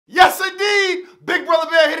Yes, indeed. Big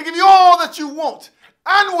Brother Bear here to give you all that you want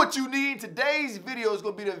and what you need. Today's video is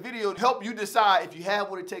going to be the video to help you decide if you have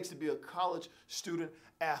what it takes to be a college student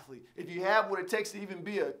athlete, if you have what it takes to even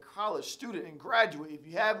be a college student and graduate, if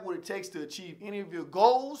you have what it takes to achieve any of your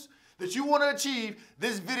goals that you want to achieve.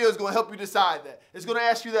 This video is going to help you decide that. It's going to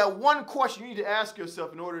ask you that one question you need to ask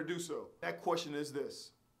yourself in order to do so. That question is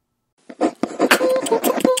this.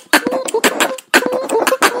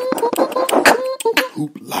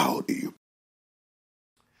 Hoop loudy.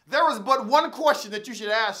 There is but one question that you should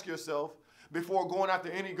ask yourself before going after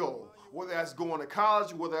any goal, whether that's going to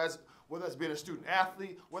college, whether that's being a student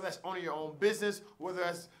athlete, whether that's owning your own business, whether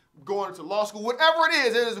that's going to law school, whatever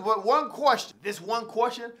it is but one question. This one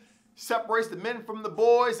question separates the men from the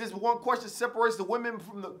boys. This one question separates the women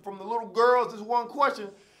from the little girls. This one question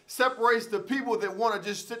separates the people that want to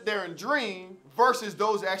just sit there and dream versus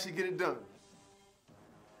those that actually get it done.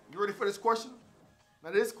 You ready for this question? Now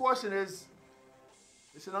this question it's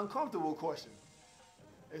an uncomfortable question.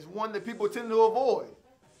 It's one that people tend to avoid.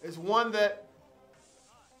 It's one that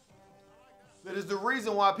is the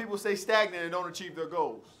reason why people stay stagnant and don't achieve their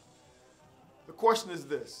goals. The question is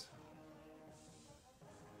this.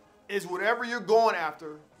 Is whatever you're going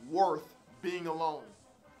after worth being alone?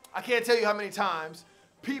 I can't tell you how many times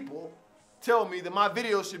people tell me that my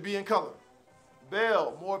videos should be in color.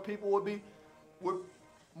 Bell, more people will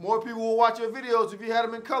watch your videos if you had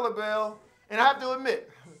them in color, Bell. And I have to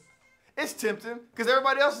admit, it's tempting because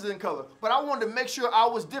everybody else is in color. But I wanted to make sure I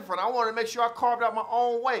was different. I wanted to make sure I carved out my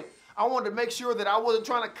own way. I wanted to make sure that I wasn't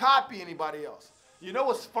trying to copy anybody else. You know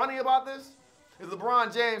what's funny about this? Is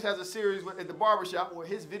LeBron James has a series at the barbershop where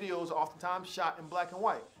his videos are oftentimes shot in black and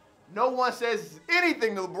white. No one says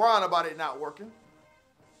anything to LeBron about it not working.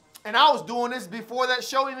 And I was doing this before that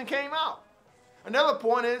show even came out. Another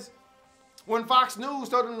point is, when Fox News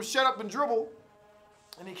told him to shut up and dribble,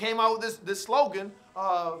 and he came out with this slogan,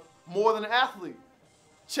 more than an athlete.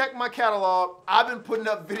 Check my catalog. I've been putting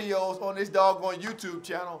up videos on this doggone YouTube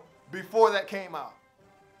channel before that came out.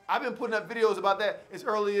 I've been putting up videos about that as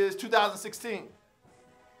early as 2016.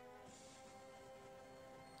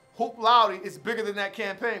 Hoop Loudy is bigger than that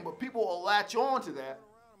campaign, but people will latch on to that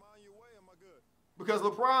because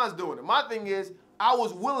LeBron's doing it. My thing is, I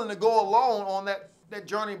was willing to go alone on that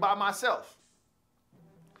journey by myself.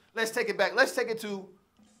 Let's take it back. Let's take it to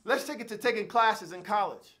taking classes in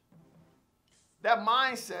college. That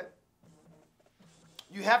mindset,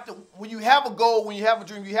 you have to, when you have a goal, when you have a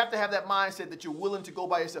dream, you have to have that mindset that you're willing to go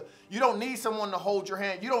by yourself. You don't need someone to hold your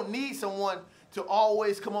hand. You don't need someone to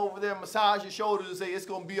always come over there and massage your shoulders and say, it's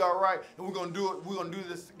going to be all right, and we're going to do it. We're going to do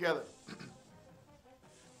this together.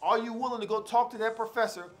 Are you willing to go talk to that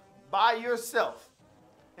professor by yourself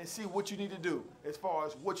and see what you need to do as far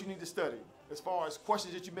as what you need to study, as far as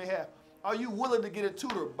questions that you may have? Are you willing to get a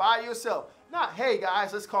tutor by yourself? Not, hey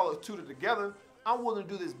guys, let's call a tutor together. I'm willing to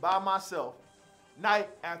do this by myself, night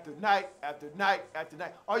after night after night after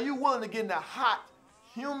night. Are you willing to get in the hot,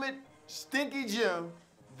 humid, stinky gym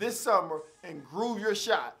this summer and groove your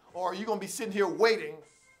shot? Or are you going to be sitting here waiting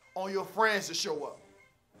on your friends to show up?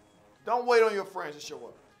 Don't wait on your friends to show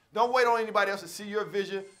up. Don't wait on anybody else to see your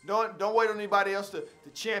vision. Don't wait on anybody else to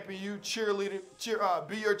champion you,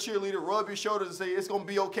 be your cheerleader, rub your shoulders and say, it's going to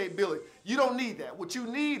be okay, Billy. You don't need that. What you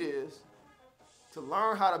need is to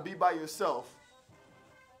learn how to be by yourself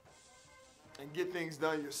and get things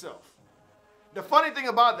done yourself. The funny thing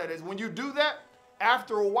about that is when you do that,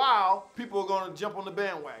 after a while, people are going to jump on the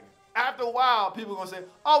bandwagon. After a while, people are going to say,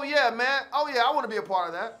 oh yeah, man. Oh yeah, I want to be a part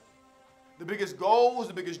of that. The biggest goals,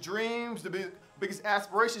 the biggest dreams, the biggest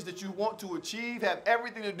aspirations that you want to achieve have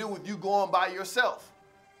everything to do with you going by yourself.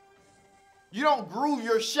 You don't groove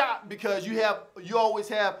your shot because you always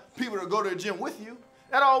have people to go to the gym with you.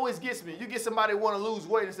 That always gets me. You get somebody who want to lose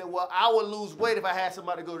weight and say, well, I would lose weight if I had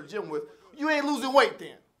somebody to go to the gym with. You ain't losing weight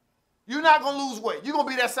then. You're not going to lose weight. You're going to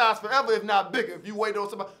be that size forever, if not bigger. If you wait on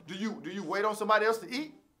somebody, do you wait on somebody else to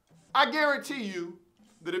eat? I guarantee you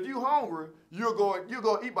that if you're hungry, you're going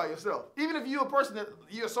to eat by yourself. Even if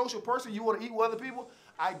you're a social person, you want to eat with other people,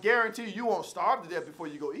 I guarantee you won't starve to death before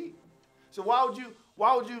you go eat. So why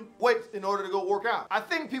would you wait in order to go work out? I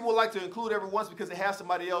think people like to include every once because they have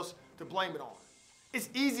somebody else to blame it on. It's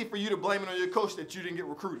easy for you to blame it on your coach that you didn't get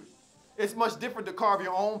recruited. It's much different to carve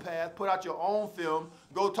your own path, put out your own film,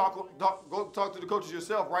 go talk to the coaches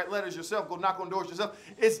yourself, write letters yourself, go knock on doors yourself.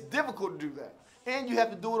 It's difficult to do that. And you have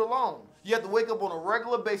to do it alone. You have to wake up on a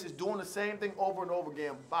regular basis doing the same thing over and over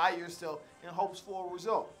again by yourself in hopes for a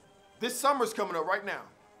result. This summer's coming up right now.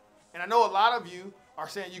 And I know a lot of you are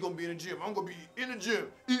saying you're going to be in the gym. I'm going to be in the gym.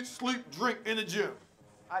 Eat, sleep, drink in the gym.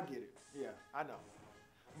 I get it. Yeah, I know.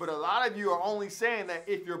 But a lot of you are only saying that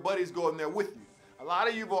if your buddies go in there with you. A lot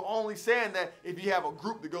of you are only saying that if you have a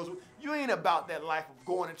group that goes with you. Ain't about that life of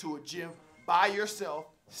going into a gym by yourself,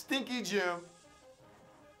 stinky gym,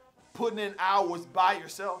 putting in hours by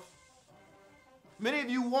yourself. Many of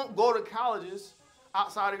you won't go to colleges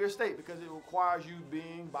outside of your state because it requires you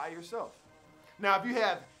being by yourself. Now, if you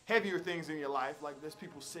have heavier things in your life, like there's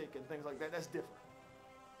people sick and things like that, that's different.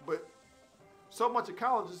 But so much of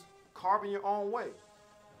college is carving your own way.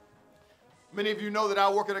 Many of you know that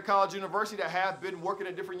I work at a college university, that have been working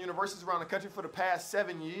at different universities around the country for the past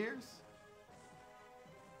 7 years.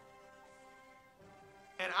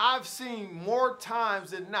 And I've seen more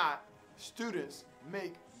times than not students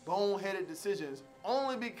make boneheaded decisions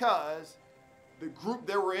only because the group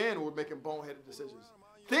they were in were making boneheaded decisions.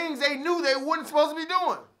 Things they knew they weren't supposed to be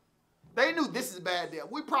doing. They knew this is a bad deal.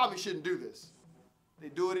 We probably shouldn't do this. They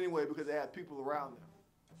do it anyway because they have people around them.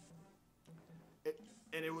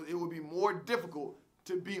 And it would be more difficult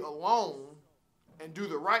to be alone and do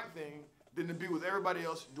the right thing than to be with everybody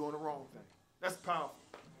else doing the wrong thing. That's powerful.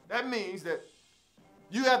 That means that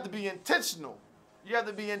you have to be intentional. You have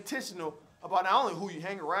to be intentional about not only who you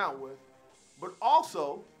hang around with, but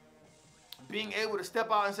also being able to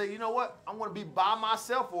step out and say, you know what, I'm going to be by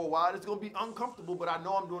myself for a while. It's going to be uncomfortable, but I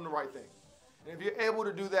know I'm doing the right thing. And if you're able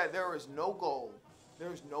to do that, there is no goal,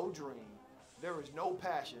 there is no dream, there is no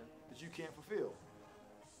passion that you can't fulfill.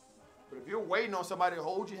 But if you're waiting on somebody to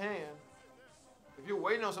hold your hand, if you're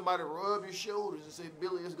waiting on somebody to rub your shoulders and say,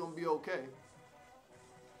 Billy, it's going to be okay,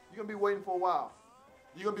 you're going to be waiting for a while.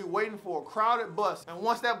 You're going to be waiting for a crowded bus. And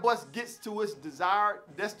once that bus gets to its desired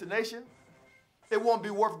destination, it won't be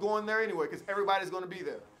worth going there anyway because everybody's going to be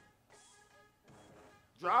there.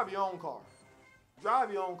 Drive your own car.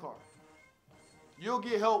 Drive your own car. You'll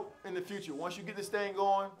get help in the future. Once you get this thing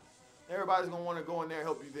going, everybody's going to want to go in there and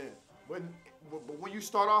help you then. But when you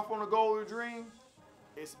start off on a goal or a dream,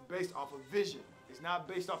 it's based off of vision. It's not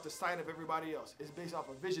based off the sight of everybody else. It's based off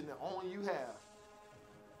a vision that only you have.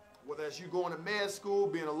 Whether it's you going to med school,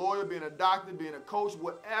 being a lawyer, being a doctor, being a coach,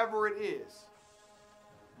 whatever it is,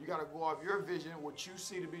 you got to go off your vision, what you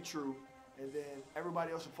see to be true, and then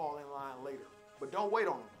everybody else will fall in line later. But don't wait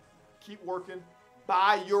on them. Keep working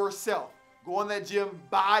by yourself. Go in that gym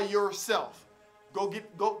by yourself. Go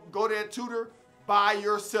to that tutor by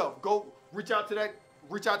yourself. Go reach out to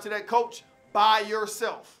that coach by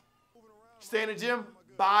yourself. Stay in the gym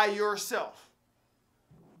by yourself.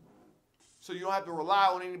 So you don't have to rely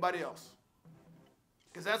on anybody else.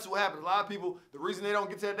 Because that's what happens. A lot of people, the reason they don't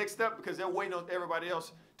get to that next step because they're waiting on everybody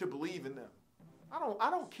else to believe in them. I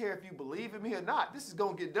don't care if you believe in me or not. This is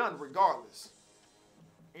going to get done regardless.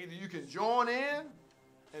 Either you can join in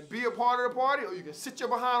and be a part of the party, or you can sit your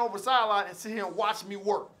behind over the sideline and sit here and watch me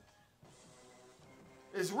work.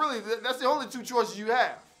 It's really, that's the only two choices you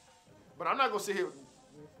have. But I'm not going to sit here.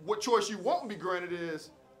 What choice you won't be granted is,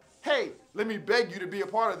 hey, let me beg you to be a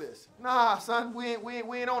part of this. Nah, son, we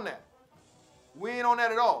ain't on that. We ain't on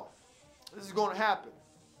that at all. This is going to happen.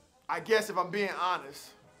 I guess if I'm being honest,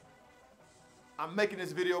 I'm making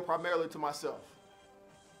this video primarily to myself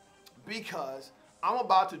because I'm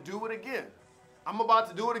about to do it again. I'm about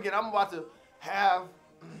to do it again. I'm about to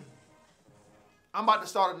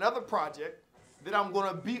start another project that I'm going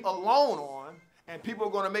to be alone on, and people are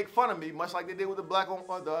going to make fun of me, much like they did with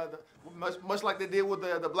the much like they did with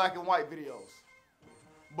the black and white videos.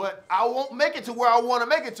 But I won't make it to where I want to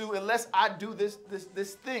make it to unless I do this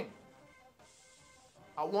thing.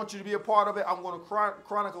 I want you to be a part of it. I'm going to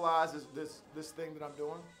chronicleize this thing that I'm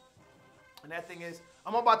doing. And that thing is,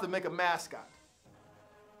 I'm about to make a mascot.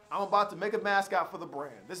 I'm about to make a mascot for the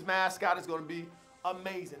brand. This mascot is going to be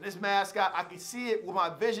amazing. This mascot, I can see it with my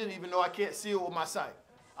vision, even though I can't see it with my sight.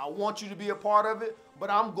 I want you to be a part of it, but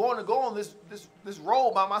I'm going to go on this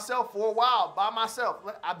road by myself for a while, by myself.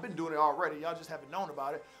 I've been doing it already. Y'all just haven't known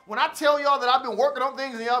about it. When I tell y'all that I've been working on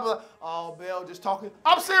things and y'all be like, oh, Bill, just talking.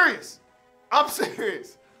 I'm serious. I'm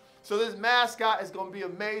serious. So this mascot is going to be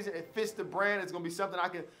amazing. It fits the brand. It's going to be something I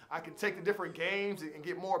can take to different games and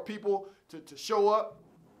get more people to show up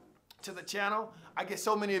to the channel. I get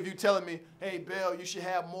so many of you telling me, hey, Bill, you should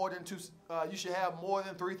have more than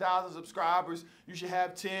 3,000 subscribers. You should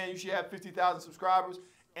have 10. You should have 50,000 subscribers.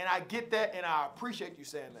 And I get that, and I appreciate you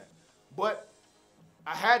saying that. But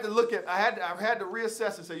I had to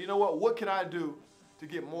reassess and say, you know what can I do to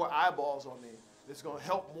get more eyeballs on me that's going to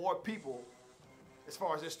help more people as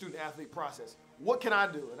far as their student-athlete process? What can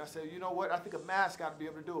I do? And I said, you know what? I think a mascot would be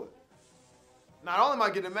able to do it. Not only am I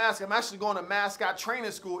getting a mascot, I'm actually going to mascot training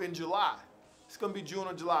school in July. It's going to be June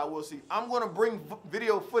or July. We'll see. I'm going to bring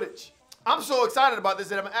video footage. I'm so excited about this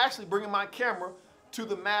that I'm actually bringing my camera to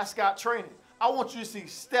the mascot training. I want you to see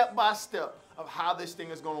step by step of how this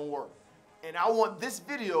thing is going to work. And I want this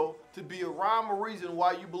video to be a rhyme or reason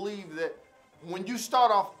why you believe that when you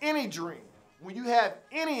start off any dream, when you have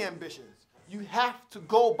any ambitions, you have to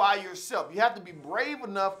go by yourself. You have to be brave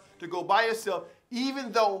enough to go by yourself,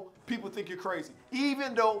 even though people think you're crazy,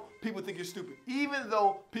 even though people think you're stupid, even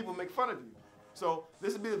though people make fun of you. So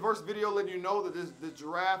this will be the first video letting you know that the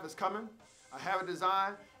giraffe is coming. I have it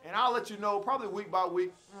designed, and I'll let you know probably week by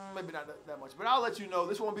week, maybe not that much, but I'll let you know.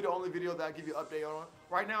 This won't be the only video that I give you an update on.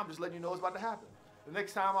 Right now, I'm just letting you know what's about to happen. The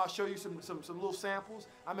next time I'll show you some little samples.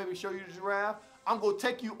 I maybe show you the giraffe. I'm going to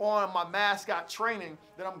take you on my mascot training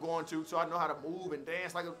that I'm going to, so I know how to move and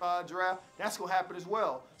dance like a giraffe. That's going to happen as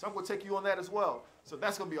well. So I'm going to take you on that as well. So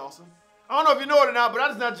that's going to be awesome. I don't know if you know it or not, but I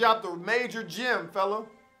just not dropped a major gem, fella.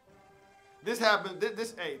 This happened.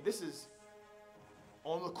 This is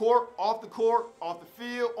on the court, off the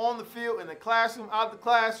field, on the field, in the classroom, out of the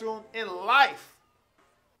classroom, in life.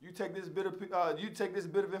 You take this bit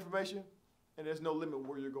of information, and there's no limit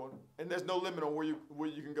where you're going, and there's no limit on where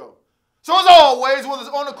you can go. So as always, whether it's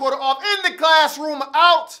on the court or off, in the classroom,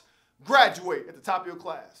 out, graduate at the top of your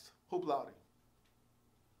class. Hoop Loudy.